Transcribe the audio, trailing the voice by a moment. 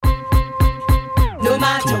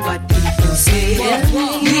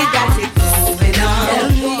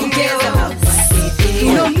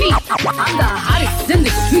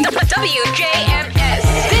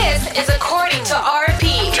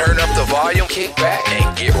kick back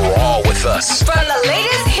and get raw with us. From the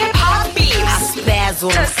latest hip-hop beats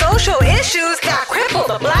to social issues that cripple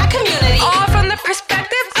the black community, all from the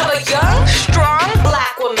perspective of a young, strong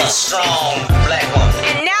black woman. A strong black woman.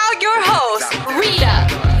 And now your host,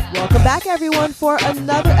 Rita. Welcome back, everyone, for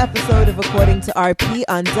another episode of According to RP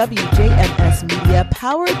on WJMS Media,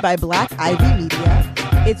 powered by Black Ivy Media.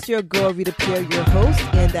 It's your girl, Rita Pierre, your host,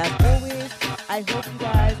 and as always, I hope you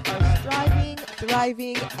guys are striving,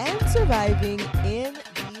 thriving, and surviving in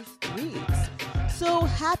these weeks. So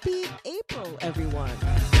happy April, everyone.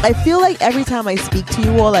 I feel like every time I speak to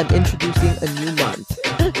you all, I'm introducing a new month.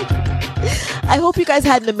 I hope you guys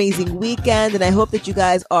had an amazing weekend, and I hope that you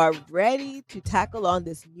guys are ready to tackle on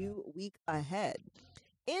this new week ahead.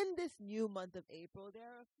 In this new month of April, there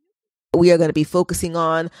are a few we are going to be focusing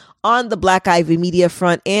on the Black Ivy Media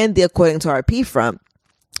front and the According to RP front.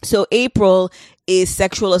 So April is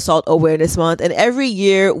Sexual Assault Awareness Month, and every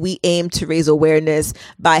year we aim to raise awareness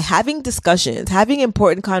by having discussions, having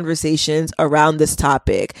important conversations around this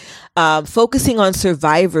topic, focusing on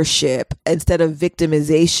survivorship instead of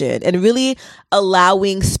victimization, and really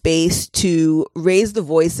allowing space to raise the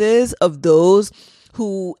voices of those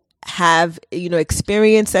who have,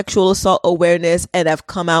 experienced sexual assault awareness and have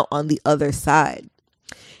come out on the other side.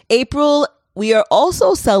 April, we are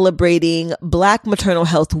also celebrating Black Maternal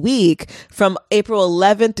Health Week from April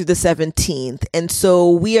 11th through the 17th. And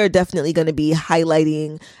so we are definitely going to be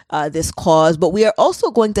highlighting this cause, but we are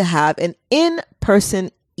also going to have an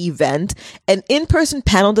in-person event, an in-person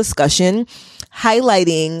panel discussion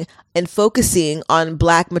highlighting and focusing on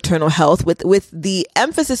Black maternal health with the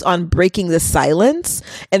emphasis on breaking the silence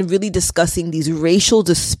and really discussing these racial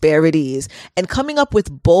disparities and coming up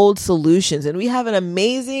with bold solutions. And we have an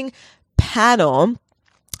amazing panel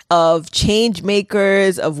of change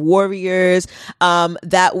makers, of warriors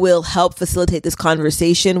that will help facilitate this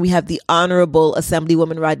conversation. We have the Honorable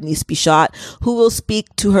Assemblywoman Rodney Spichat, who will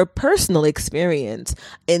speak to her personal experience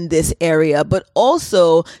in this area, but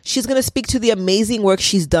also she's going to speak to the amazing work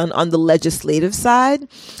she's done on the legislative side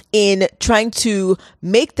in trying to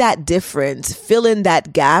make that difference, fill in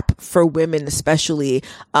that gap for women, especially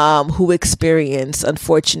who experience,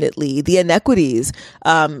 unfortunately, the inequities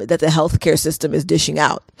that the healthcare system is dishing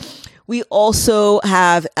out. We also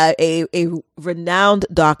have a renowned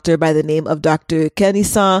doctor by the name of Dr.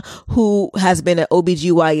 Kenny-san, who has been an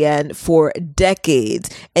OBGYN for decades,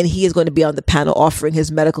 and he is going to be on the panel offering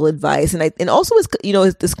his medical advice and also his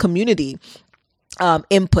this community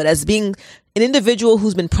input as being an individual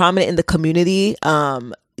who's been prominent in the community.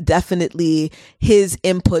 Definitely his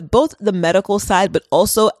input, both the medical side, but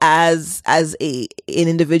also as an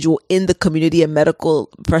individual in the community, a medical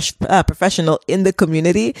professional in the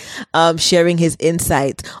community, sharing his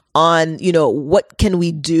insights on, what can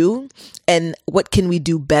we do and what can we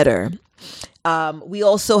do better. We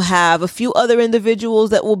also have a few other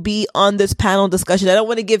individuals that will be on this panel discussion. I don't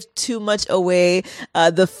want to give too much away.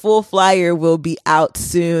 The full flyer will be out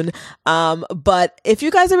soon. But if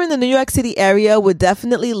you guys are in the New York City area, would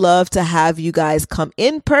definitely love to have you guys come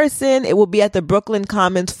in person. It will be at the Brooklyn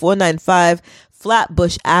Commons, 495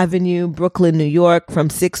 Flatbush Avenue, Brooklyn, New York, from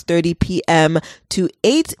 6:30 p.m. to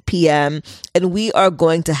 8 p.m. And we are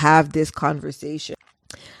going to have this conversation.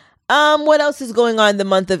 What else is going on in the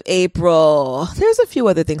month of April? There's a few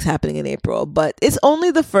other things happening in April, but it's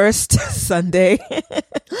only the first Sunday.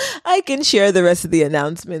 I can share the rest of the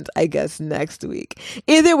announcements, I guess, next week.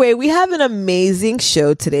 Either way, we have an amazing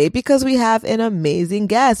show today because we have an amazing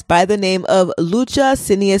guest by the name of Lucha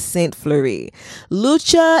Cineas St. Fleury.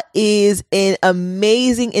 Lucha is an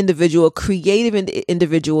amazing individual, creative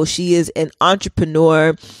individual. She is an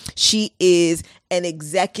entrepreneur. She is an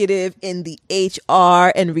executive in the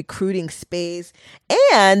HR and recruiting space,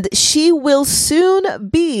 and she will soon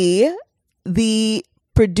be the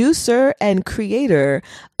producer and creator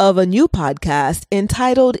of a new podcast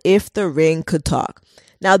entitled If the Ring Could Talk.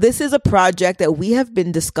 Now, this is a project that we have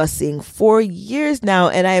been discussing for years now,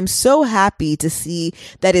 and I am so happy to see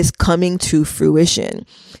that is coming to fruition.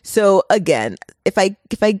 So again, if I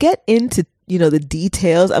get into the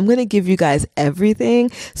details, I'm going to give you guys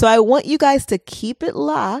everything. So I want you guys to keep it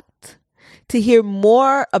locked to hear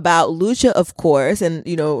more about Lucha, of course, and,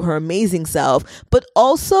 her amazing self, but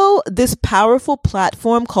also this powerful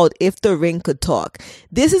platform called If the Ring Could Talk.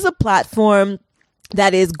 This is a platform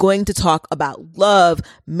that is going to talk about love,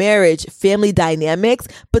 marriage, family dynamics,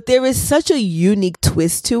 but there is such a unique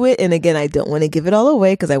twist to it. And again, I don't want to give it all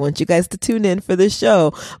away because I want you guys to tune in for the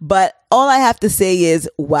show. But all I have to say is,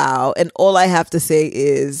 wow. And all I have to say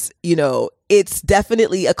is, it's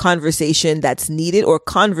definitely a conversation that's needed, or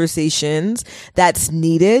conversations that's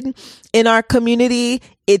needed in our community.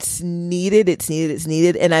 It's needed.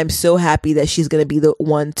 And I'm so happy that she's going to be the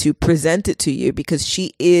one to present it to you, because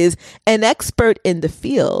she is an expert in the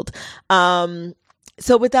field.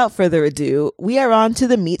 So without further ado, we are on to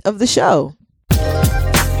the meat of the show.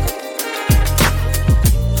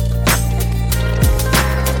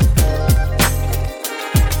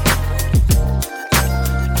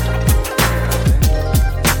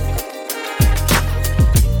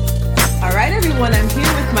 I'm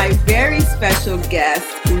here with my very special guest,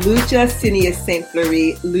 Lucha Cineas St.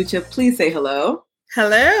 Fleury. Lucha, please say hello.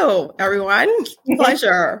 Hello, everyone.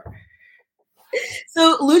 Pleasure.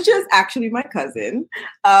 So Lucha is actually my cousin.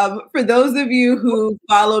 For those of you who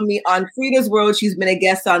follow me on Frida's World, she's been a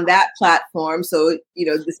guest on that platform. So,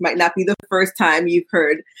 this might not be the first time you've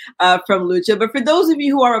heard from Lucha. But for those of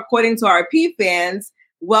you who are According to RP fans,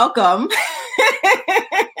 welcome.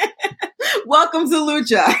 Welcome to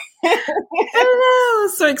Lucha. Hello.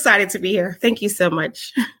 So excited to be here. Thank you so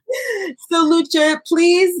much. So Lucha,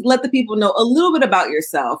 please let the people know a little bit about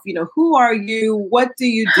yourself. Who are you? What do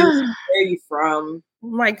you do? Where are you from? Oh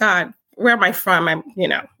my God. Where am I from? I'm,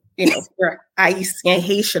 where I am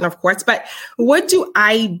Haitian, of course. But what do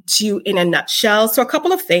I do in a nutshell? So a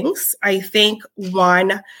couple of things. I think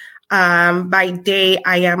one, by day,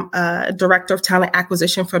 I am a director of talent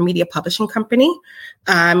acquisition for a media publishing company.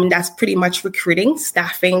 That's pretty much recruiting,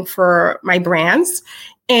 staffing for my brands.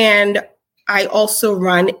 And I also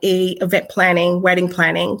run a event planning, wedding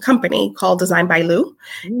planning company called Design by Lou.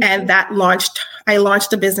 Mm-hmm. And I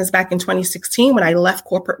launched a business back in 2016 when I left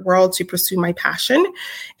corporate world to pursue my passion.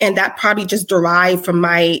 And that probably just derived from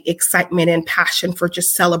my excitement and passion for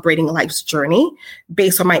just celebrating life's journey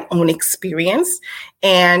based on my own experience.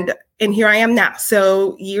 And here I am now.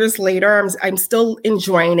 So years later, I'm still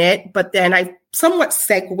enjoying it, but then I somewhat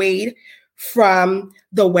segued from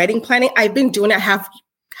the wedding planning. I've been doing it.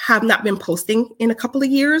 Have not been posting in a couple of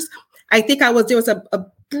years. I think there was a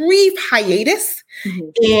brief hiatus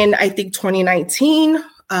in, I think, 2019,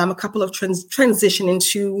 a couple of transition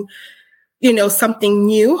into, something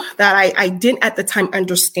new that I didn't at the time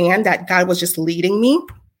understand, that God was just leading me.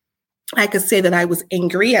 I could say that I was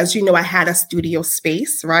angry. As you know, I had a studio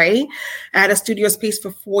space, right? I had a studio space for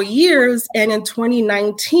 4 years. And in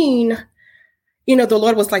 2019, the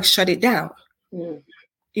Lord was like, shut it down.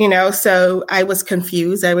 So I was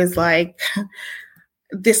confused. I was like,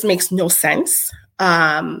 this makes no sense.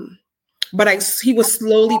 But he was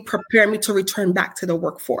slowly preparing me to return back to the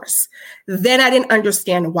workforce. Then I didn't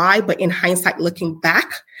understand why, but in hindsight, looking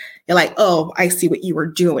back, you're like, oh, I see what you were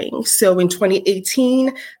doing. So in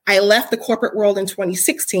 2018, I left the corporate world in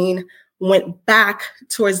 2016, went back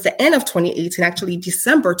towards the end of 2018, actually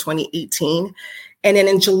December 2018. And then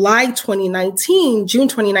in June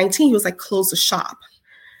 2019, he was like, close the shop.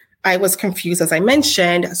 I was confused, as I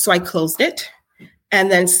mentioned, so I closed it.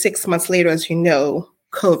 And then 6 months later, as you know,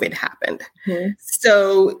 COVID happened. Mm-hmm.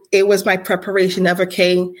 So it was my preparation of,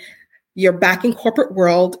 okay, you're back in corporate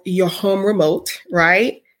world, you're home remote,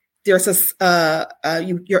 right? There's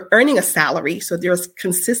you're earning a salary, so there's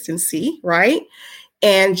consistency, right?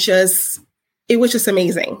 And it was just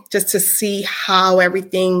amazing just to see how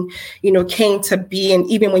everything, came to be. And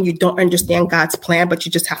even when you don't understand God's plan, but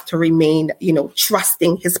you just have to remain,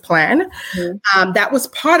 trusting his plan. Mm-hmm. That was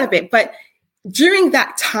part of it. But during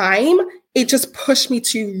that time, it just pushed me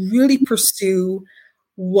to really pursue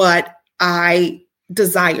what I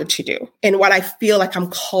desire to do and what I feel like I'm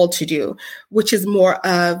called to do, which is more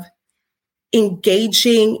of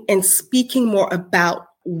engaging and speaking more about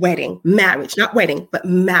marriage, not wedding, but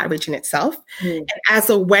marriage in itself. Mm. And as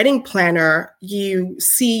a wedding planner, you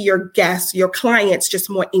see your guests, your clients just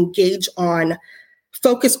more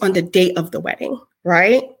focus on the day of the wedding,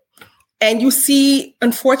 right? And you see,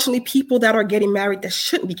 unfortunately, people that are getting married that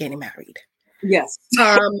shouldn't be getting married. Yes.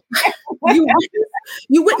 You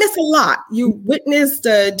witness a lot. You witness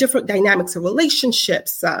the different dynamics of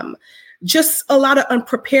relationships, just a lot of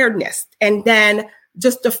unpreparedness. And then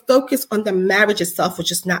just the focus on the marriage itself was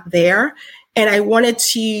just not there. And I wanted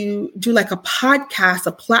to do like a podcast,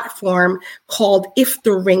 a platform called If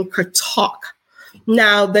the Ring Could Talk.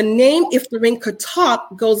 Now, the name If the Ring Could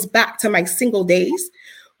Talk goes back to my single days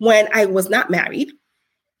when I was not married.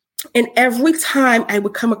 And every time I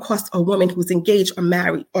would come across a woman who's engaged or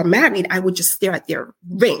married, I would just stare at their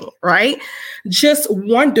ring, right? Just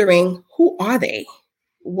wondering, who are they?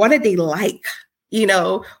 What are they like?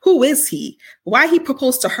 Who is he? Why he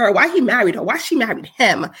proposed to her? Why he married her? Why she married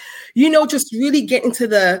him? Just really get into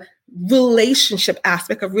the relationship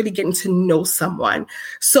aspect of really getting to know someone.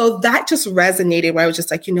 So that just resonated where I was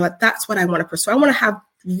just like, you know what, that's what I want to pursue. I want to have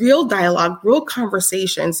real dialogue, real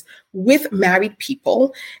conversations with married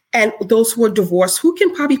people and those who are divorced, who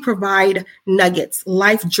can probably provide nuggets,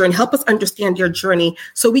 life journey, help us understand your journey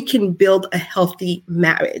so we can build a healthy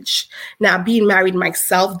marriage. Now, being married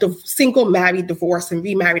myself, single, married, divorced, and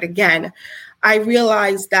remarried again, I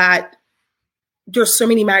realized that there's so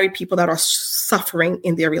many married people that are suffering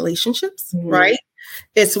in their relationships, right?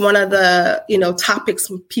 It's one of the, topics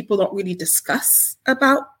people don't really discuss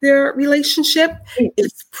about their relationship.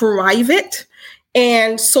 It's private,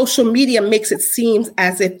 and social media makes it seem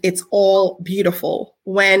as if it's all beautiful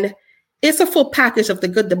when it's a full package of the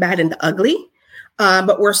good, the bad, and the ugly.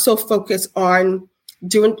 But we're so focused on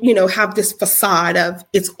doing, have this facade of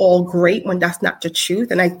it's all great when that's not the truth.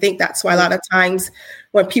 And I think that's why a lot of times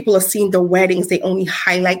when people are seeing the weddings, they only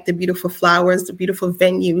highlight the beautiful flowers, the beautiful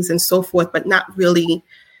venues and so forth, but not really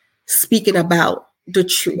speaking about the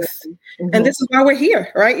truth. And this is why we're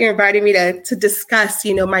here, right? You're inviting me to discuss,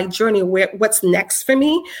 my journey, what's next for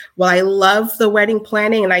me. Well, I love the wedding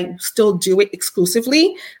planning and I still do it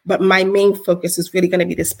exclusively, but my main focus is really going to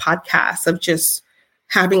be this podcast of just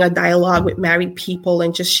having a dialogue with married people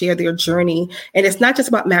and just share their journey. And it's not just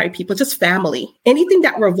about married people, just family, anything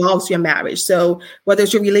that revolves your marriage. So whether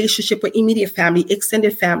it's your relationship with immediate family,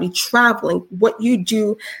 extended family, traveling, what you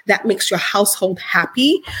do that makes your household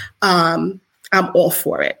happy, I'm all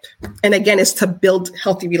for it. And again, it's to build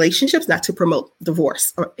healthy relationships, not to promote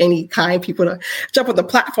divorce or any kind. People to jump on the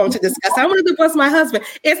platform to discuss, I want to divorce my husband.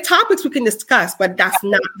 It's topics we can discuss, but that's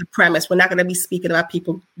not the premise. We're not going to be speaking about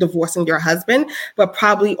people divorcing their husband, but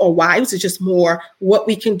probably, or wives. It's just more what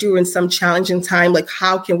we can do in some challenging time. Like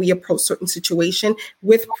how can we approach certain situation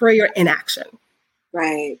with prayer and action?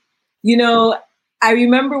 Right. I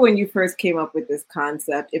remember when you first came up with this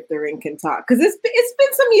concept, if the ring can talk, because it's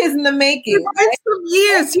been some years in the making. It's been some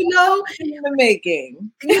years, in the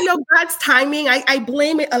making. God's timing. I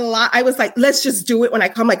blame it a lot. I was like, let's just do it. When I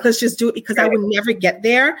come, like, let's just do it because I would never get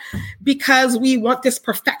there because we want this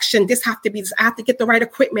perfection. I have to get the right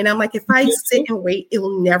equipment. I'm like, if I sit and wait, it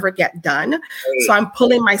will never get done. Right. So I'm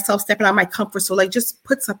pulling myself, stepping out of my comfort. So like, just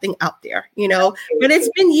put something out there, but it's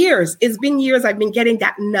been years. It's been years. I've been getting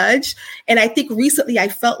that nudge. And I think recently I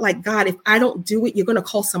felt like, God, if I don't do it, you're going to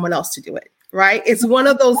call someone else to do it. Right. It's one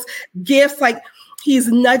of those gifts, like he's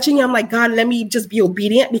nudging. I'm like, God, let me just be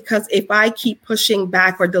obedient, because if I keep pushing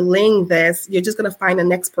back or delaying this, you're just going to find the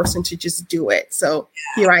next person to just do it. So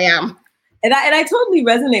here I am. And I totally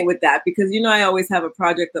resonate with that because, I always have a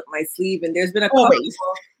project up my sleeve, and there's been a couple.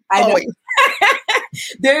 Always.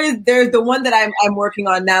 There's the one that I'm working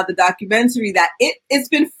on now, the documentary that it's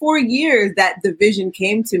been 4 years that the vision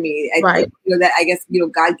came to me. I guess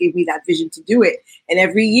God gave me that vision to do it. And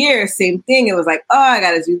every year, same thing. It was like, oh, I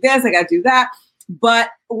got to do this. I got to do that. But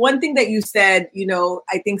one thing that you said,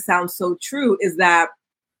 I think sounds so true is that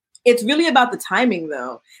it's really about the timing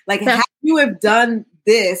though. Like had you have done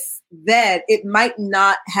this, then it might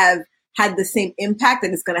not have had the same impact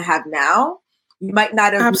that it's going to have now. You might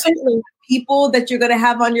not have people that you're going to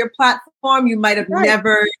have on your platform. You might have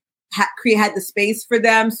never had the space for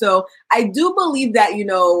them. So I do believe that,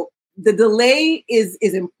 the delay is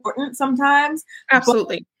important sometimes.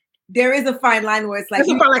 Absolutely. There is a fine line where it's like,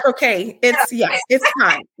 okay, it's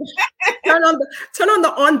time. turn on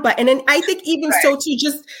the on button. And I think even so too,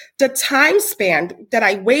 just the time span that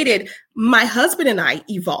I waited, my husband and I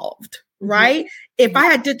evolved, right? If I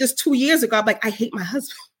had did this 2 years ago, I'm like, I hate my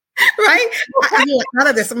husband. Right? I mean, out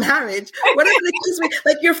of this marriage, whatever the case may be,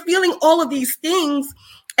 like you're feeling all of these things.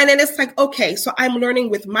 And then it's like, okay, so I'm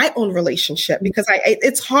learning with my own relationship because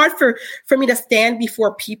it's hard for me to stand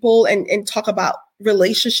before people and talk about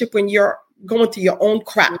relationship when you're going through your own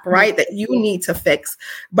crap, right? That you need to fix.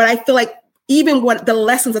 But I feel like even what the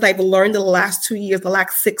lessons that I've learned in the last 2 years, the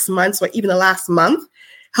last 6 months, or even the last month,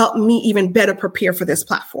 helped me even better prepare for this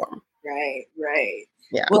platform. Right.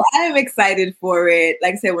 Yeah. Well, I am excited for it.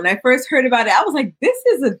 Like I said, when I first heard about it, I was like, this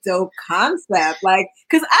is a dope concept. Like,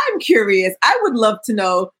 because I'm curious. I would love to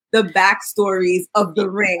know the backstories of the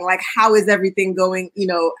ring. Like, how is everything going?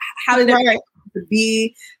 How did everything come to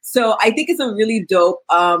be? So I think it's a really dope,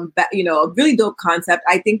 a really dope concept.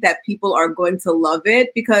 I think that people are going to love it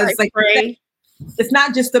because it's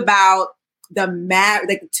not just about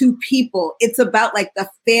the two people. It's about like the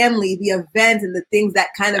family, the events, and the things that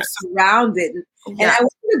kind of surround it. And I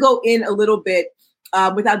want to go in a little bit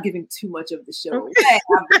without giving too much of the show away.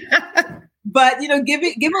 But, give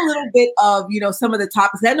a little bit of, some of the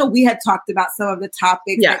topics. I know we had talked about some of the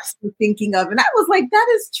topics that we're thinking of. And I was like, that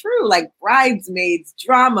is true. Like bridesmaids,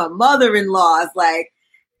 drama, mother-in-laws, like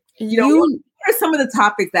what are some of the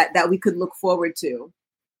topics that we could look forward to?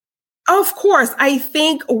 Of course. I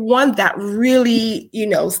think one that really,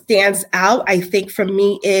 stands out, I think for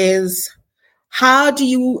me is, how do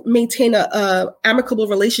you maintain a amicable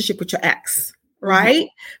relationship with your ex, right?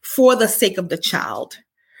 For the sake of the child.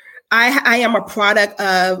 I am a product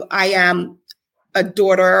of, I am a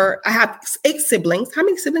daughter. I have 8 siblings. How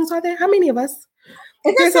many siblings are there? How many of us?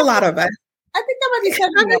 There's a lot of us. I think that might be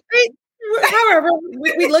 7. However,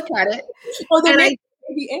 we look at it. Well, then maybe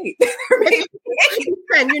 8. Maybe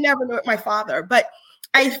 10. You never know with my father. But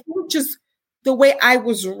I think just the way I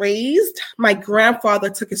was raised, my grandfather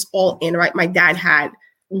took us all in, right? My dad had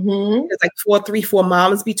there's like 4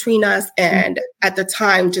 moms between us. And at the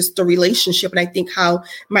time, just the relationship. And I think how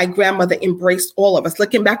my grandmother embraced all of us.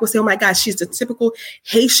 Looking back, we'll say, oh my gosh, she's the typical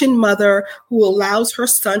Haitian mother who allows her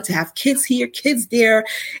son to have kids here, kids there.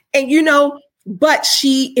 And, but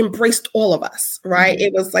she embraced all of us, right?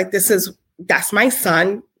 It was like, that's my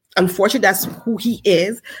son. Unfortunately, that's who he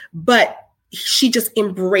is. But she just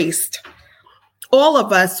embraced all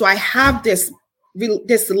of us. So I have this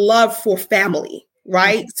love for family,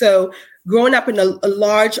 right? So growing up in a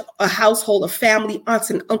large household of family,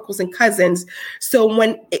 aunts and uncles and cousins. So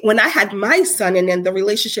when I had my son and then the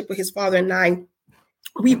relationship with his father and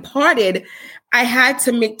we parted, I had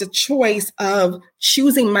to make the choice of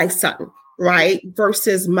choosing my son, right?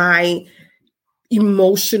 Versus my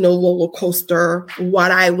emotional roller coaster,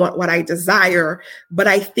 what I want, what I desire. But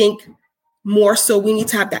I think more so we need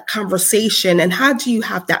to have that conversation. And how do you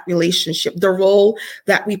have that relationship? The role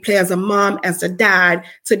that we play as a mom, as a dad,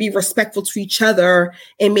 to be respectful to each other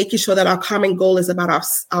and making sure that our common goal is about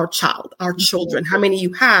our child, our children, how many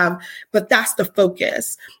you have, but that's the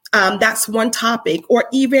focus. That's one topic. Or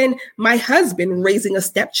even my husband raising a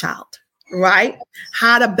stepchild, right?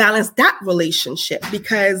 How to balance that relationship.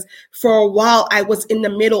 Because for a while I was in the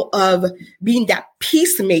middle of being that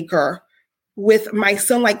peacemaker with my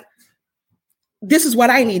son, like, this is what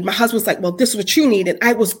I need. My husband's like, well, this is what you need. And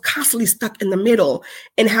I was constantly stuck in the middle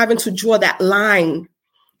and having to draw that line,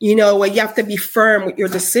 where you have to be firm with your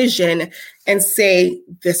decision and say,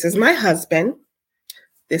 this is my husband.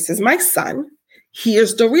 This is my son.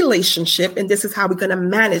 Here's the relationship. And this is how we're going to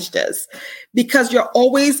manage this. Because you're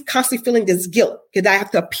always constantly feeling this guilt. Because I have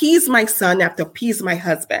to appease my son. I have to appease my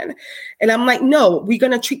husband. And I'm like, no, we're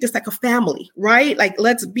going to treat this like a family, right? Like,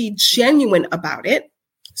 let's be genuine about it.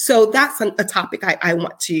 So that's a topic I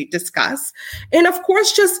want to discuss. And of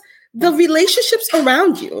course, just the relationships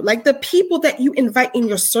around you, like the people that you invite in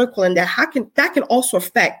your circle, and that can also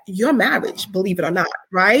affect your marriage, believe it or not,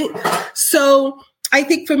 right? So I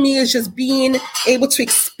think for me, it's just being able to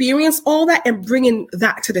experience all that and bringing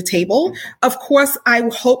that to the table. Of course, I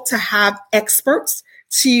hope to have experts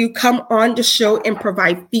to come on the show and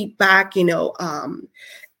provide feedback,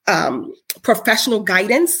 professional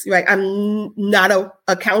guidance, right? I'm not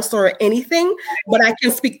a counselor or anything, but I can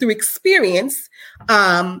speak through experience,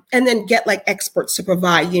 and then get like experts to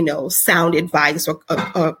provide, sound advice or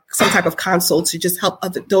some type of consult to just help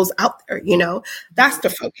those out there, that's the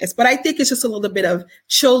focus. But I think it's just a little bit of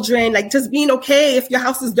children, like just being okay if your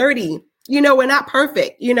house is dirty, we're not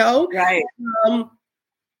perfect, Right.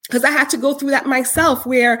 Because I had to go through that myself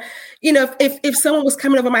where, if someone was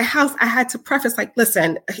coming over my house, I had to preface like,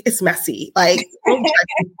 listen, it's messy. Like,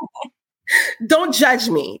 don't judge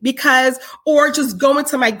me or just go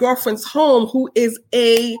into my girlfriend's home who is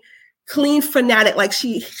a clean fanatic. Like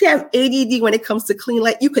she has ADD when it comes to clean.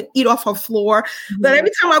 Like you could eat off her floor. But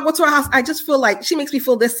every time I go to her house, I just feel like she makes me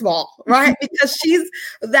feel this small, right? Because she's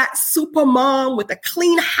that super mom with a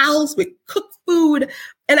clean house, with cooked food.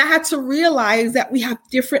 And I had to realize that we have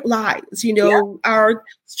different lives, Our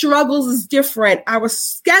struggles is different. Our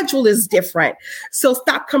schedule is different. So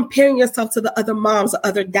stop comparing yourself to the other moms, the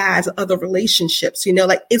other dads, the other relationships,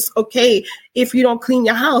 like it's okay if you don't clean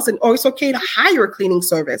your house or it's okay to hire a cleaning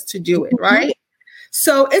service to do it, right?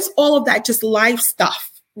 So it's all of that, just life stuff,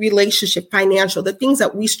 relationship, financial, the things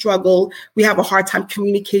that we have a hard time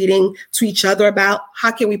communicating to each other about.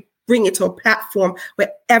 How can we bring it to a platform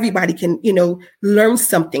where everybody can, learn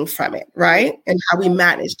something from it, right? And how we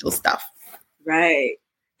manage those stuff. Right.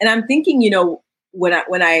 And I'm thinking, when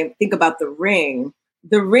I think about the ring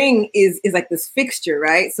is like this fixture,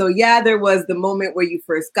 right? So yeah, there was the moment where you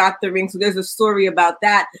first got the ring. So there's a story about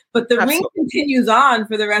that, but the ring continues on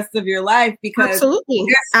for the rest of your life because absolutely.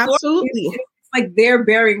 It's like they're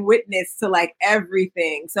bearing witness to like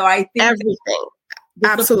everything. So I think everything.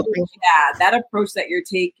 Absolutely. That approach that you're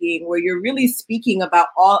taking where you're really speaking about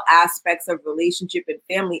all aspects of relationship and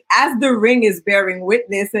family as the ring is bearing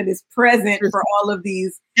witness and is present for all of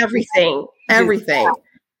these. Everything.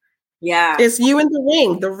 Yeah. It's you in the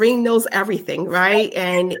ring. The ring knows everything, right?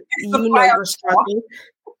 And you know you're struggling.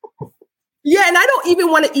 Yeah, and I don't even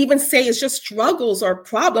want to even say it's just struggles or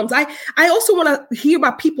problems. I also want to hear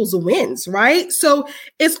about people's wins, right? So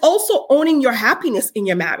it's also owning your happiness in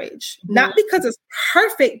your marriage, not because it's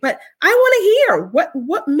perfect, but I want to hear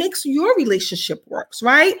what makes your relationship works,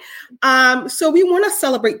 right? So we want to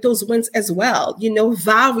celebrate those wins as well. You know,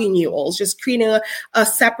 vow renewals, just creating a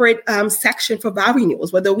separate section for vow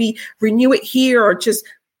renewals, whether we renew it here or just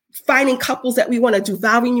finding couples that we want to do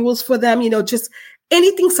vow renewals for them, you know, just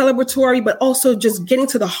anything celebratory, but also just getting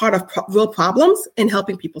to the heart of real problems and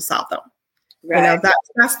helping people solve them. Right. You know,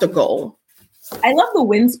 that's the goal. I love the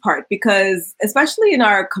wins part because especially in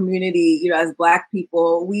our community, you know, as Black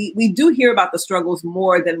people, we do hear about the struggles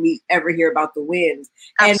more than we ever hear about the wins.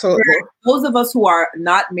 Absolutely. And for those of us who are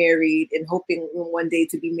not married and hoping one day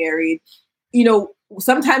to be married, you know,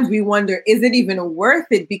 sometimes we wonder, is it even worth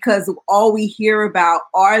it? Because all we hear about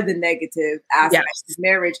are the negative aspects of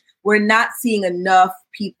marriage. We're not seeing enough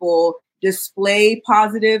people display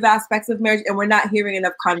positive aspects of marriage, and we're not hearing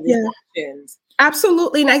enough conversations. Yeah.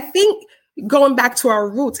 Absolutely. And I think going back to our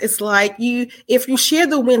roots, it's like if you share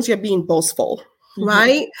the wins, you're being boastful,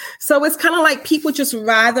 right? So it's kind of like people just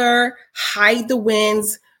rather hide the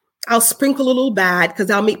wins. I'll sprinkle a little bad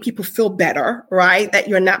because I'll make people feel better, right? That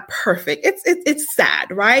you're not perfect. It's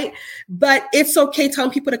sad, right? But it's okay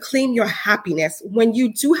telling people to claim your happiness. When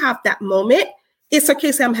you do have that moment, it's okay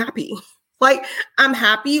to say, I'm happy. Like, I'm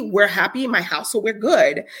happy, we're happy in my house, so we're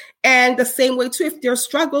good. And the same way too, if there's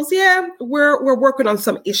struggles, yeah, we're working on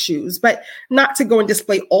some issues, but not to go and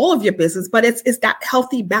display all of your business, but it's that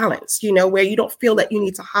healthy balance, you know, where you don't feel that you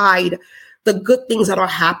need to hide the good things that are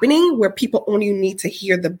happening, where people only need to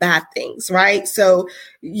hear the bad things, right? So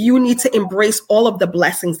you need to embrace all of the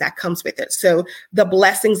blessings that comes with it. So the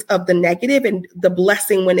blessings of the negative and the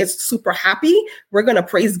blessing when it's super happy, we're going to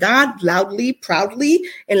praise God loudly, proudly,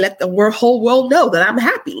 and let the whole world know that I'm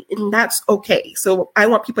happy. And that's okay. So I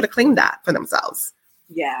want people to claim that for themselves.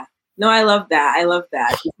 Yeah. No, I love that. I love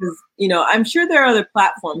that because, you know, I'm sure there are other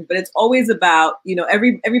platforms, but it's always about, you know,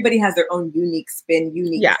 everybody has their own unique spin,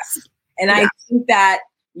 Yes. And I think that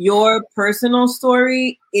your personal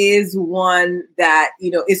story is one that,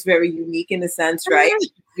 you know, is very unique in a sense, right?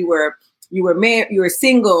 You were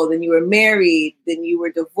single, then you were married, then you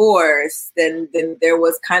were divorced, then there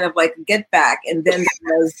was kind of like a get back, and then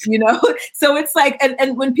there was, you know, so it's like,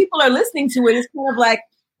 and when people are listening to it, it's kind of like,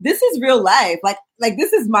 this is real life. Like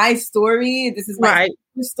this is my story. This is my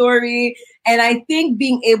story. And I think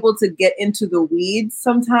being able to get into the weeds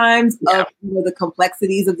sometimes of, you know, the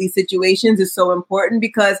complexities of these situations is so important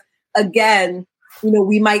because, again, you know,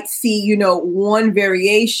 we might see, you know, one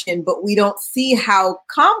variation, but we don't see how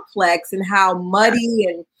complex and how muddy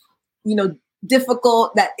and, you know,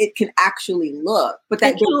 difficult that it can actually look. But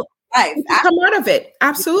that life. You come out of it.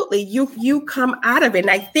 Absolutely. You come out of it. And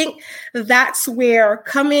I think that's where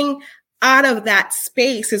coming out of that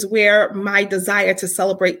space is where my desire to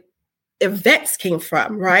celebrate events came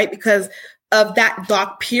from, right? Because of that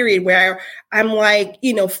dark period where I'm like,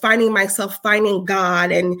 you know, finding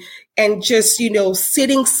God and just, you know,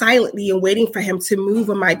 sitting silently and waiting for him to move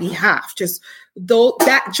on my behalf, just though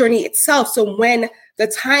that journey itself. So when the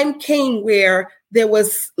time came where there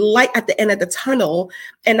was light at the end of the tunnel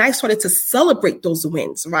and I started to celebrate those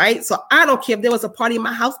wins, right? So I don't care if there was a party in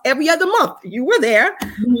my house every other month. You were there.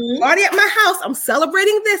 Party at my house. I'm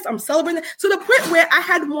celebrating this. I'm celebrating to the point where I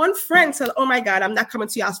had one friend say, oh my God, I'm not coming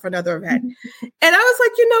to your house for another event. And I was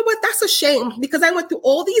like, you know what? That's a shame because I went through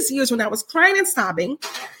all these years when I was crying and sobbing,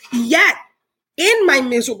 yet in my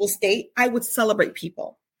miserable state, I would celebrate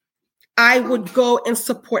people. I would go and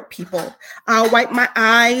support people. I'll wipe my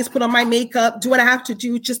eyes, put on my makeup, do what I have to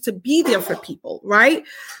do just to be there for people, right?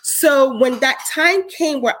 So when that time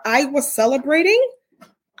came where I was celebrating,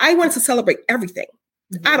 I wanted to celebrate everything.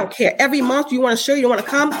 I don't care. Every month you want to show, you don't want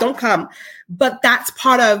to come, don't come. But that's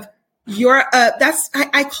part of your,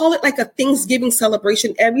 I call it like a Thanksgiving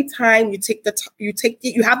celebration. Every time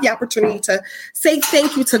you have the opportunity to say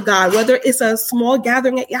thank you to God, whether it's a small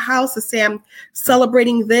gathering at your house to say I'm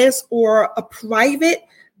celebrating this or a private,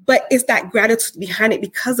 but it's that gratitude behind it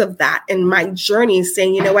because of that. And my journey is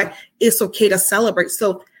saying, you know what, it's okay to celebrate.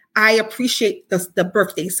 So I appreciate the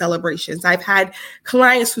birthday celebrations. I've had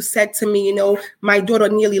clients who said to me, you know, my daughter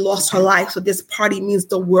nearly lost her life, so this party means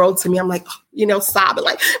the world to me. I'm like, you know, sobbing,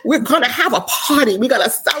 like, we're going to have a party. We're going to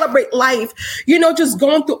celebrate life, you know, just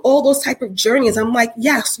going through all those type of journeys. I'm like,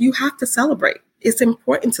 yes, you have to celebrate. It's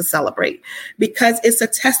important to celebrate because it's a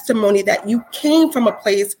testimony that you came from a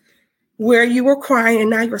place where you were crying and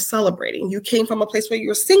now you're celebrating. You came from a place where you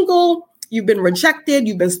were single You've been rejected.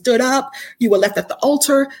 You've been stood up. You were left at the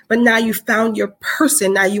altar, but now you found your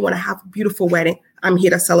person. Now you want to have a beautiful wedding. I'm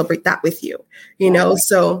here to celebrate that with you,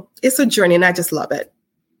 so it's a journey and I just love it.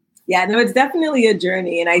 Yeah, no, it's definitely a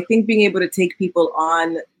journey. And I think being able to take people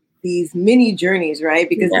on these mini journeries, right?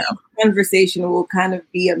 Because the conversation will kind of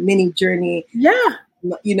be a mini journey,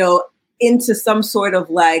 into some sort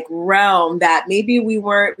of like realm that maybe we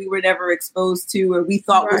were never exposed to, or we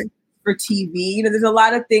thought was for TV. There's a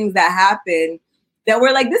lot of things that happen that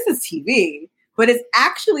we're like, this is TV, but it's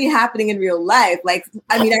actually happening in real life. Like,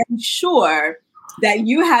 I mean, I'm sure that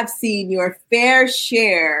you have seen your fair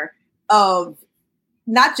share of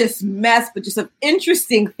not just mess, but just of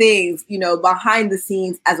interesting things, behind the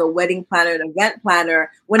scenes as a wedding planner and event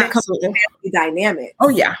planner when it comes to family dynamics. Oh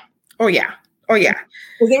yeah.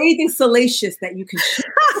 Is there anything salacious that you can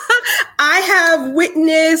share? I have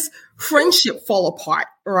witnessed friendship fall apart,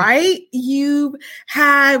 right? You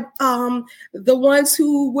have the ones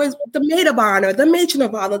who was the maid of honor, the matron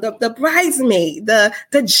of honor, the bridesmaid, the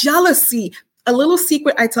jealousy. A little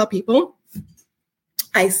secret I tell people,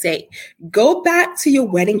 I say, go back to your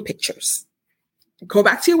wedding pictures. Look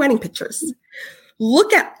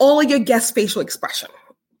at all of your guests' facial expression.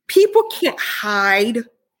 People can't hide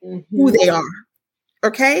who they are.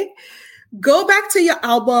 Okay? Go back to your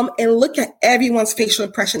album and look at everyone's facial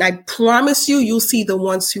impression. I promise you'll see the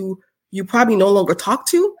ones who you probably no longer talk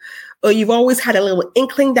to, or you've always had a little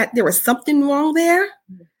inkling that there was something wrong there,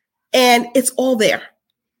 and it's all there.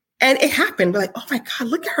 And it happened. We're like, oh my God,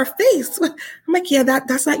 look at her face. I'm like, yeah,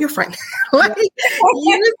 that's not your friend. Like,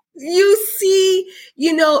 you see,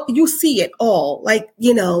 you see it all. Like,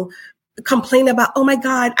 complain about, oh my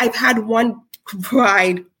God, I've had one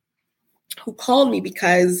bride who called me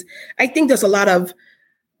because I think there's a lot of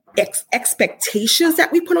expectations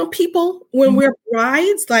that we put on people when we're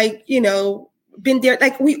brides, like, been there,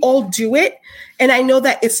 like we all do it. And I know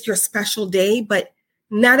that it's your special day, but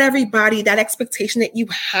not everybody, that expectation that you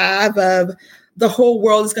have of the whole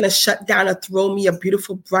world is going to shut down and throw me a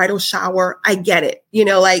beautiful bridal shower. I get it,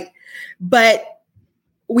 but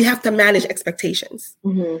we have to manage expectations.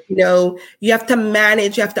 You have to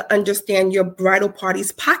manage, you have to understand your bridal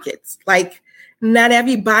party's pockets. Like, not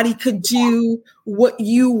everybody could do what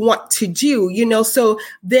you want to do, so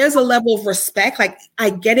there's a level of respect. Like, I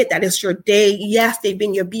get it. That is your day. Yes, they've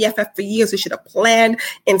been your BFF for years. You should have planned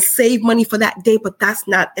and saved money for that day, but that's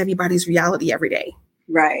not everybody's reality every day.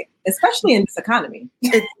 Right. Especially in this economy.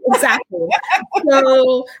 Exactly.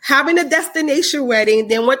 So having a destination wedding,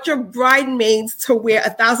 then want your bridesmaids to wear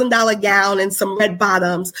 $1,000 gown and some red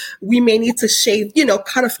bottoms. We may need to shave,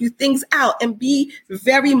 cut a few things out and be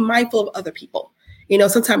very mindful of other people.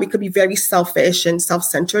 Sometimes we could be very selfish and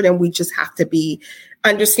self-centered, and we just have to be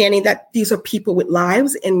understanding that these are people with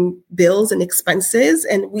lives and bills and expenses,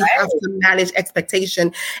 and we have to manage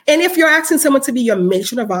expectation. And if you're asking someone to be your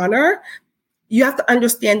matron of honor, you have to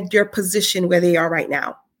understand their position where they are right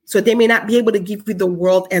now. So they may not be able to give you the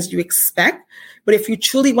world as you expect, but if you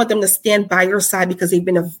truly want them to stand by your side because they've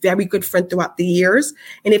been a very good friend throughout the years,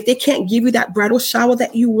 and if they can't give you that bridal shower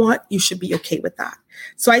that you want, you should be okay with that.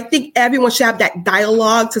 So I think everyone should have that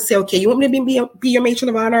dialogue to say, okay, you want me to be your matron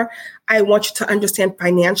of honor? I want you to understand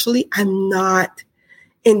financially, I'm not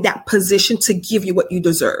in that position to give you what you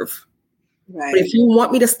deserve. Right. But if you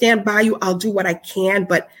want me to stand by you, I'll do what I can,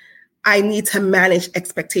 but I need to manage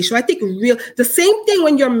expectation. I think the same thing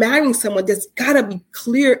when you're marrying someone, there's gotta be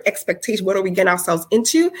clear expectation. What are we getting ourselves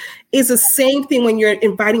into? Is the same thing when you're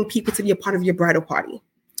inviting people to be a part of your bridal party,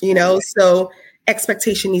 so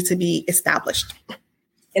expectation needs to be established.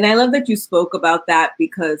 And I love that you spoke about that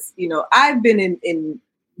because, I've been in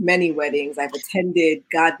many weddings. I've attended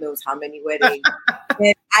God knows how many weddings.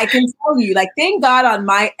 And I can tell you, like, thank God on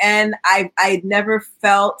my end, I never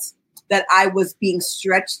felt that I was being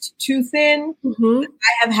stretched too thin. I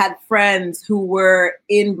have had friends who were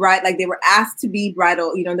in they were asked to be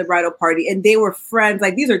bridal, in the bridal party, and they were friends.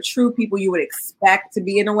 Like, these are true people you would expect to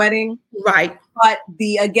be in a wedding. Right. But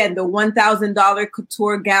the $1,000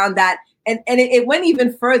 couture gown and it went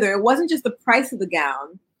even further. It wasn't just the price of the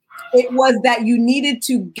gown. It was that you needed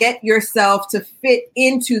to get yourself to fit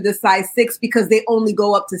into the size 6 because they only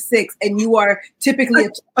go up to 6 and you are typically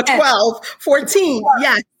a 12, 14.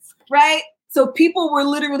 Yes. Right? So people were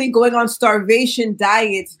literally going on starvation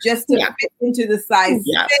diets just to fit into the size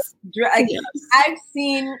 6. I've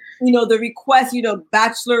seen, the request,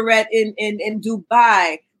 bachelorette in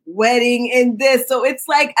Dubai, wedding in this. So it's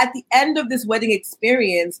like at the end of this wedding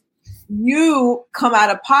experience, you come out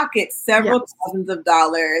of pocket several thousands of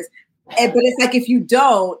dollars. But it's like, if you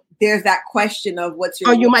don't, there's that question of what's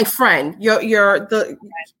your. Oh, you're my friend. Your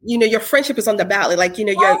friendship is on the ballot. Like,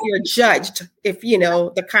 you're judged if,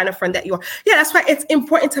 the kind of friend that you are. Yeah, that's why it's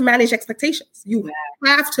important to manage expectations. You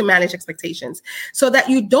have to manage expectations so that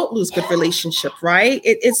you don't lose good relationship, right?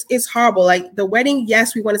 It's horrible. Like the wedding,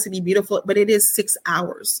 yes, we want it to be beautiful, but it is 6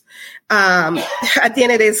 hours. At the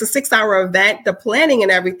end of the day, it's a 6-hour event. The planning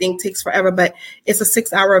and everything takes forever, but it's a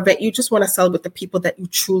 6-hour event. You just want to celebrate the people that you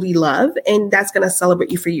truly love, and that's going to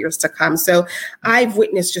celebrate you for years to come. So I've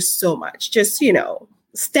witnessed just so much,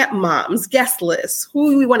 stepmoms, guest lists,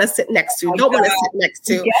 who we want to sit next to, don't want to sit next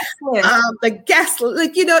to, the guest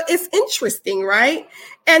list, it's interesting, right?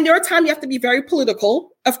 And there are times you have to be very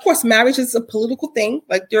political. Of course, marriage is a political thing.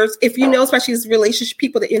 Like especially as relationship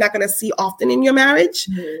people that you're not going to see often in your marriage,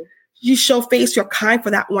 you show face, you're kind for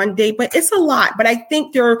that one day, but it's a lot. But I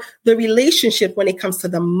think the relationship when it comes to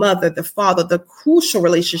the mother, the father, the crucial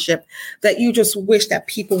relationship that you just wish that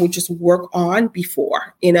people would just work on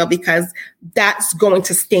before, because that's going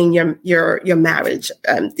to stain your marriage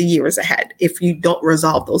the years ahead if you don't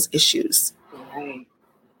resolve those issues. Right.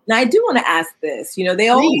 Now, I do want to ask this. They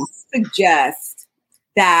always suggest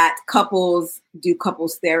that couples do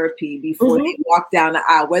couples therapy before they walk down the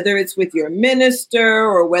aisle, whether it's with your minister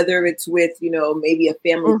or whether it's with, maybe a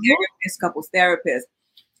family therapist, couples therapist.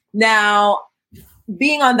 Now,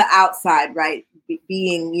 being on the outside, right,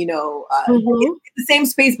 being, in the same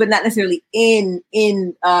space, but not necessarily in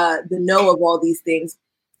the know of all these things.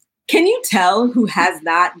 Can you tell who has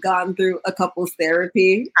not gone through a couples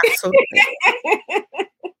therapy? Absolutely.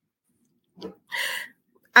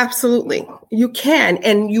 Absolutely. You can,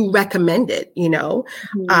 and you recommend it,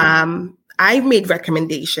 I've made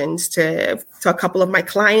recommendations to a couple of my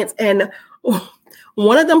clients, and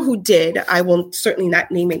one of them who did, I will certainly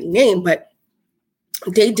not name any name, but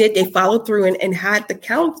they followed through and had the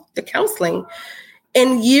counseling.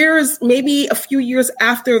 And maybe a few years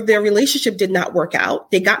after their relationship did not work out,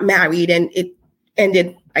 they got married, and it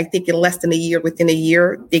ended, I think, in less than a year. Within a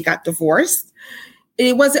year, they got divorced.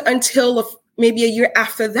 It wasn't until maybe a year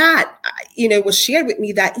after that, it was shared with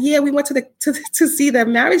me that, we went to see the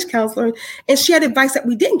marriage counselor, and she had advice that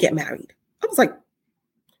we didn't get married. I was like,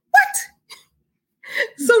 what?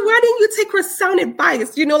 So why didn't you take her sound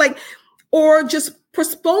advice? Or just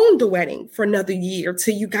postpone the wedding for another year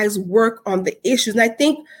till you guys work on the issues. And I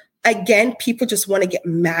think, again, people just want to get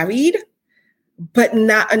married, but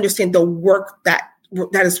not understand the work that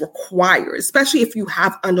is required, especially if you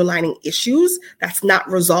have underlying issues that's not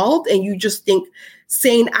resolved and you just think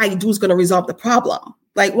saying I do is going to resolve the problem.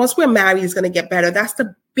 Like once we're married, it's going to get better. That's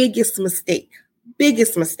the biggest mistake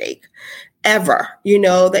ever,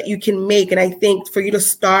 that you can make. And I think for you to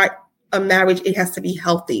start a marriage, it has to be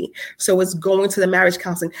healthy. So it's going to the marriage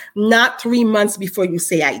counseling, not 3 months before you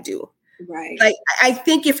say I do. Right. Like I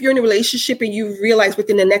think if you're in a relationship and you realize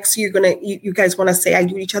within the next year you guys want to say I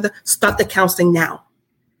do to each other, start the counseling now.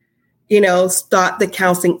 Start the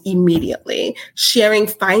counseling immediately. Sharing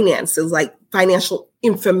finances, like financial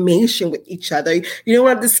information with each other. You don't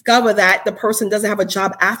want to discover that the person doesn't have a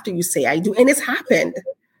job after you say I do, and it's happened.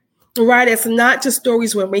 Right? It's not just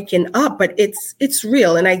stories we're making up, but it's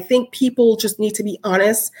real. And I think people just need to be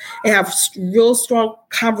honest and have real strong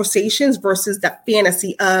conversations versus that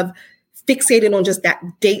fantasy of fixated on just that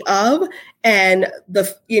day of, and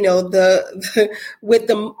with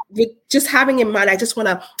just having in mind, I just want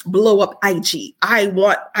to blow up IG. I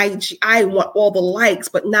want all the likes,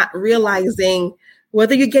 but not realizing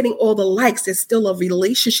whether you're getting all the likes, there's still a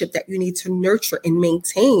relationship that you need to nurture and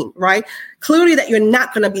maintain, right? Clearly that you're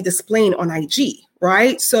not going to be displaying on IG,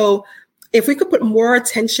 right? So if we could put more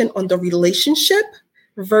attention on the relationship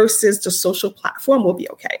versus the social platform, we'll be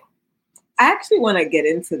okay. I actually want to get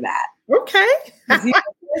into that. Okay.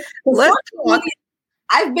 Let's talk.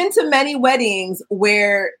 I've been to many weddings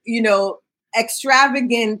where,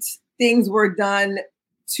 extravagant things were done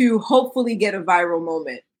to hopefully get a viral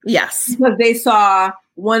moment. Yes. Because they saw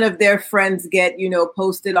one of their friends get,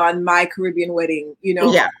 posted on My Caribbean Wedding,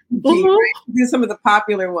 Yeah. Right? These are some of the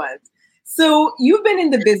popular ones. So you've been in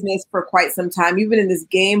the business for quite some time. You've been in this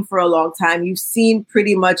game for a long time. You've seen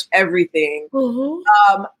pretty much everything.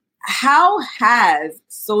 Mm-hmm. How has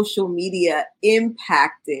social media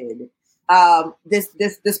impacted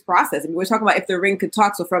this process? I mean, we're talking about if the ring could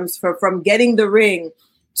talk. So from getting the ring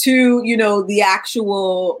to the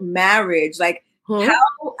actual marriage, like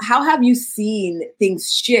how have you seen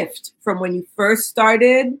things shift from when you first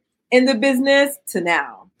started in the business to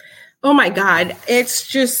now? Oh my God, it's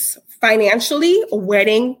just financially, a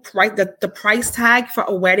wedding, right? The price tag for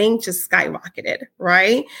a wedding just skyrocketed,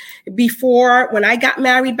 right? Before, when I got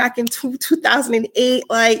married back in 2008,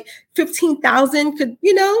 like 15,000 could,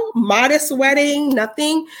 modest wedding,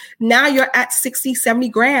 nothing. Now you're at 60, 70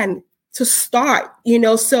 grand to start,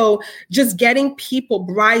 so just getting people,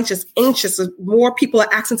 brides just anxious. More people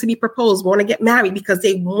are asking to be proposed, want to get married because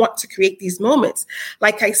they want to create these moments.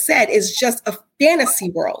 Like I said, it's just a fantasy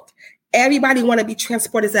world. Everybody want to be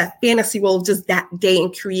transported to that fantasy world just that day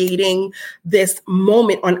and creating this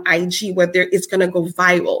moment on IG where it's going to go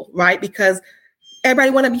viral, right? Because everybody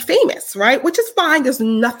want to be famous, right? Which is fine. There's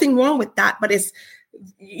nothing wrong with that, but it's,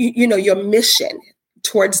 your mission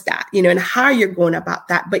towards that, and how you're going about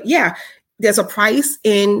that. But yeah, there's a price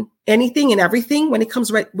in anything and everything when it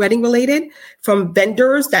comes wedding related, from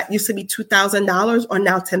vendors that used to be $2,000 or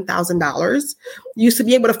now $10,000. You used to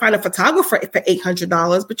be able to find a photographer for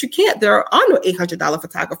 $800, but you can't. There are no $800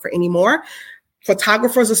 photographer anymore.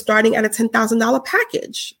 Photographers are starting at a $10,000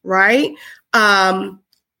 package, right?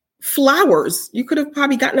 Flowers. You could have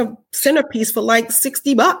probably gotten a centerpiece for like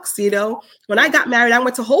 $60. When I got married, I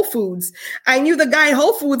went to Whole Foods. I knew the guy at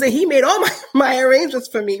Whole Foods and he made all my arrangements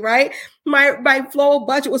for me, right? My floral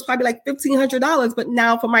budget was probably like $1,500, but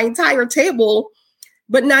now for my entire table,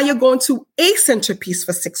 but now you're going to a centerpiece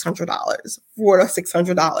for $600, $400 or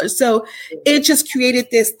 $600. So it just created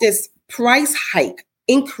this price hike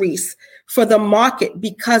increase for the market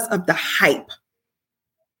because of the hype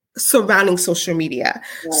surrounding social media,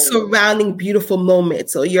 surrounding beautiful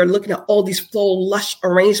moments. So you're looking at all these full, lush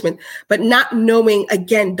arrangements, but not knowing,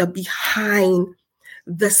 again, the behind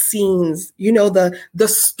the scenes, the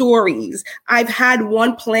stories. I've had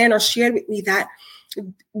one planner shared with me that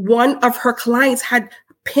one of her clients had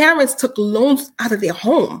parents took loans out of their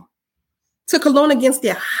home, took a loan against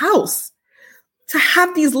their house to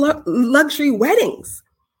have these luxury weddings,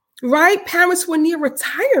 right? Parents were near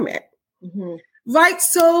retirement. Mm-hmm. Right.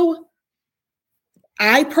 So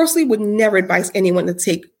I personally would never advise anyone to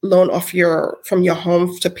take loan from your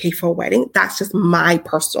home to pay for a wedding. That's just my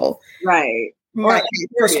personal, my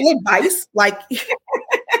personal advice. Like,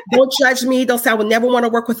 don't judge me. Don't say I would never want to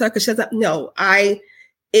work with her because she doesn't. No, I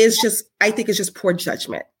think it's just poor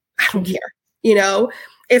judgment. I don't care,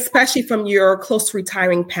 especially from your close to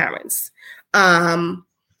retiring parents.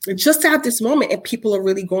 Just to have this moment and people are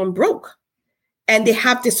really going broke. And they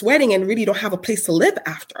have this wedding and really don't have a place to live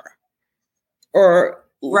after, or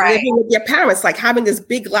living with their parents, like having this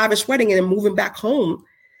big lavish wedding and then moving back home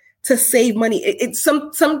to save money. It's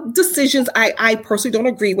some decisions I personally don't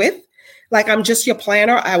agree with. Like, I'm just your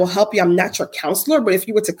planner. I will help you. I'm not your counselor. But if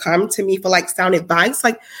you were to come to me for like sound advice,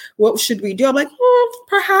 like what should we do? I'm like,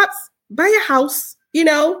 perhaps buy a house,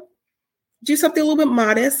 do something a little bit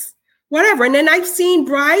modest, whatever. And then I've seen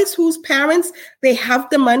brides whose parents, they have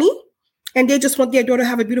the money, and they just want their daughter to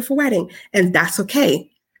have a beautiful wedding. And that's okay.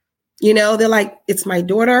 They're like, it's my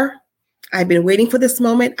daughter. I've been waiting for this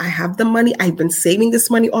moment. I have the money. I've been saving this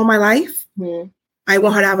money all my life. Mm-hmm. I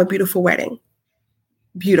want her to have a beautiful wedding.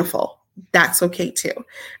 Beautiful. That's okay too.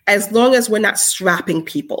 As long as we're not strapping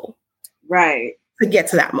people. Right. To get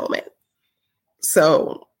to that moment.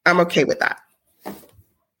 So I'm okay with that.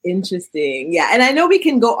 Interesting. Yeah. And I know we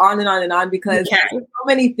can go on and on and on because there's so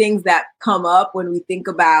many things that come up when we think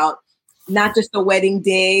about not just the wedding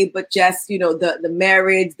day, but just, the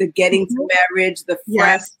marriage, the getting to marriage, the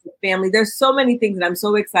friends, the family. There's so many things, and I'm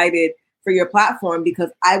so excited for your platform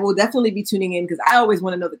because I will definitely be tuning in because I always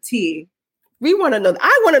want to know the tea. I want to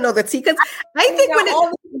know the tea because I think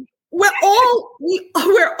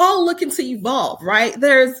we're all looking to evolve, right?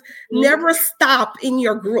 There's never a stop in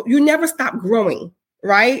your growth. You never stop growing,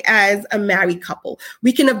 right? As a married couple,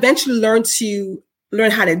 we can eventually learn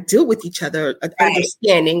how to deal with each other, an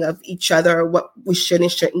understanding of each other, what we should and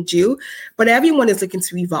shouldn't do. But everyone is looking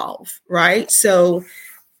to evolve, right? So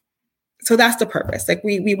that's the purpose. Like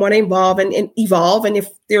we want to evolve and evolve. And if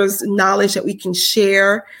there's knowledge that we can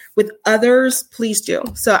share with others, please do.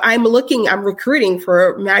 So I'm recruiting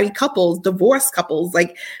for married couples, divorced couples.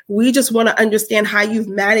 Like, we just want to understand how you've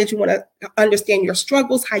managed. We want to understand your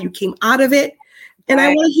struggles, how you came out of it. And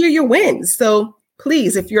I want to hear your wins. So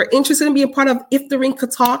please, if you're interested in being part of If the Ring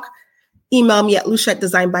Could Talk, email me at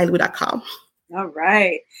lucha@designbylu.com. All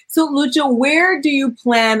right. So Lucha, where do you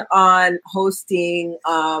plan on hosting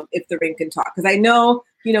If the Ring Can Talk? Because I know,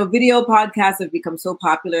 video podcasts have become so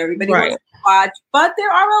popular. Everybody wants to watch, but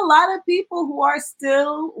there are a lot of people who are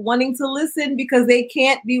still wanting to listen because they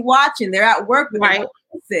can't be watching. They're at work, but they want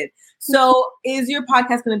to listen. So is your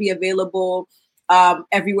podcast going to be available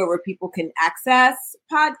everywhere where people can access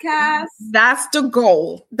podcasts? That's the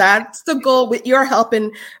goal. That's the goal with your help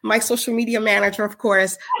and my social media manager, of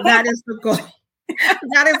course. That is the goal.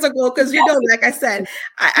 That is the goal. Because, like I said,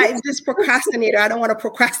 I just procrastinated. I don't want to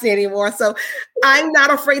procrastinate anymore. So I'm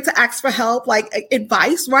not afraid to ask for help, like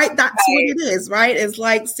advice, right? That's what it is, right? It's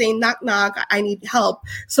like saying, knock, knock, I need help.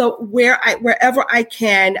 So wherever I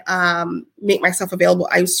can make myself available,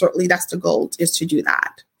 that's the goal, is to do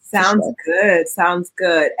that. Sounds good. Sounds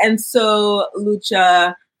good. And so,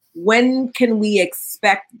 Lucha, when can we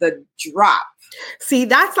expect the drop? See,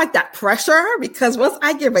 that's like that pressure, because once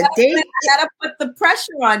I give a date, I gotta put the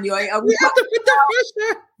pressure on you. We have to put the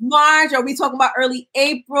pressure. March? Are we talking about early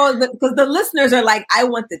April? Because the listeners are like, I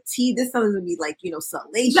want the tea. This sounds gonna be like,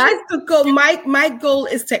 salacious. That's the goal. My goal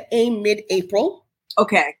is to aim mid-April.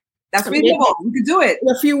 Okay. That's reasonable. You could do it. In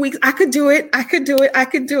a few weeks, I could do it.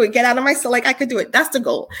 Get out of my cell. I could do it. That's the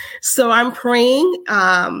goal. So I'm praying.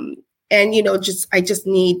 And, I just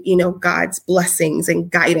need, God's blessings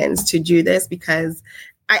and guidance to do this, because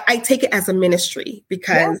I take it as a ministry,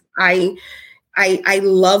 because I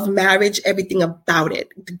love marriage, everything about it,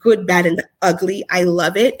 the good, bad, and the ugly. I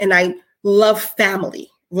love it. And I love family,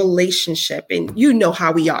 relationship, and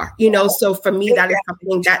how we are, so for me, that is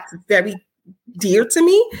something that's very dear to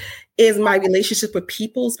me, is my relationship with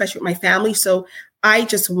people, especially with my family. So I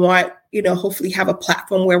just want, hopefully have a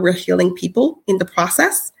platform where we're healing people in the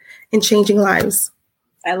process and changing lives.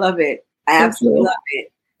 I love it. I absolutely love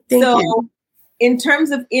it. Thank you. In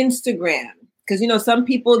terms of Instagram, because, some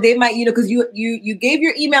people, they might, because you gave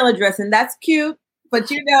your email address, and that's cute, but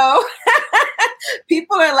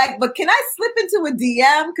people are like, but can I slip into a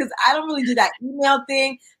DM? Because I don't really do that email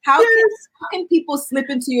thing. How can people slip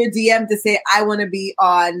into your DM to say, I want to be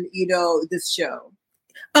on, this show?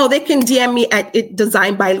 Oh, they can DM me at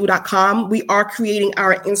designbylu.com. We are creating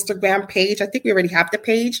our Instagram page. I think we already have the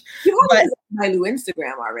page. You have the Design by Lu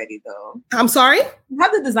Instagram already, though. I'm sorry? You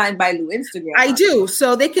have the Design by Lu Instagram. I do.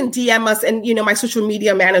 So they can DM us, and, my social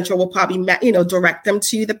media manager will probably, direct them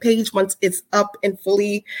to the page once it's up and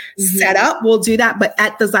fully set up. We'll do that. But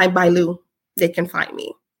at Design by Lu, they can find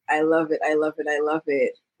me. I love it. I love it. I love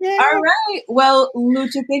it. Yeah. All right. Well,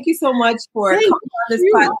 Lucha, thank you so much for coming on this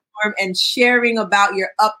platform and sharing about your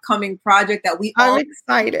upcoming project that I'm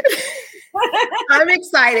excited. I'm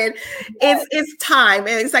excited. It's time.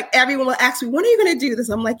 And it's like everyone will ask me, when are you going to do this?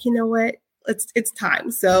 I'm like, you know what? It's time.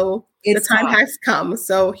 So the time has come.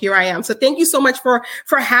 So here I am. So thank you so much for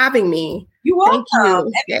having me. You're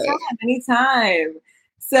welcome. Anytime.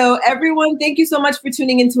 So everyone, thank you so much for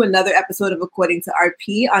tuning into another episode of According to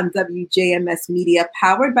RP on WJMS Media,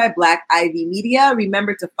 powered by Black Ivy Media.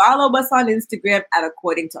 Remember to follow us on Instagram at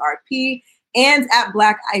According to RP and at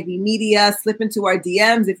Black Ivy Media. Slip into our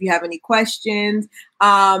DMs if you have any questions.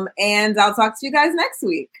 And I'll talk to you guys next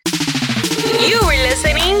week. You were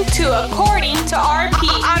listening to According to RP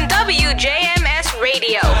on WJMS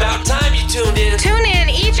Radio. About time you tuned in. Tune in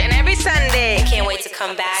each and every Sunday. Can't wait to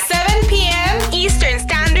come back. 7 p.m. Eastern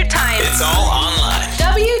Standard Time. It's all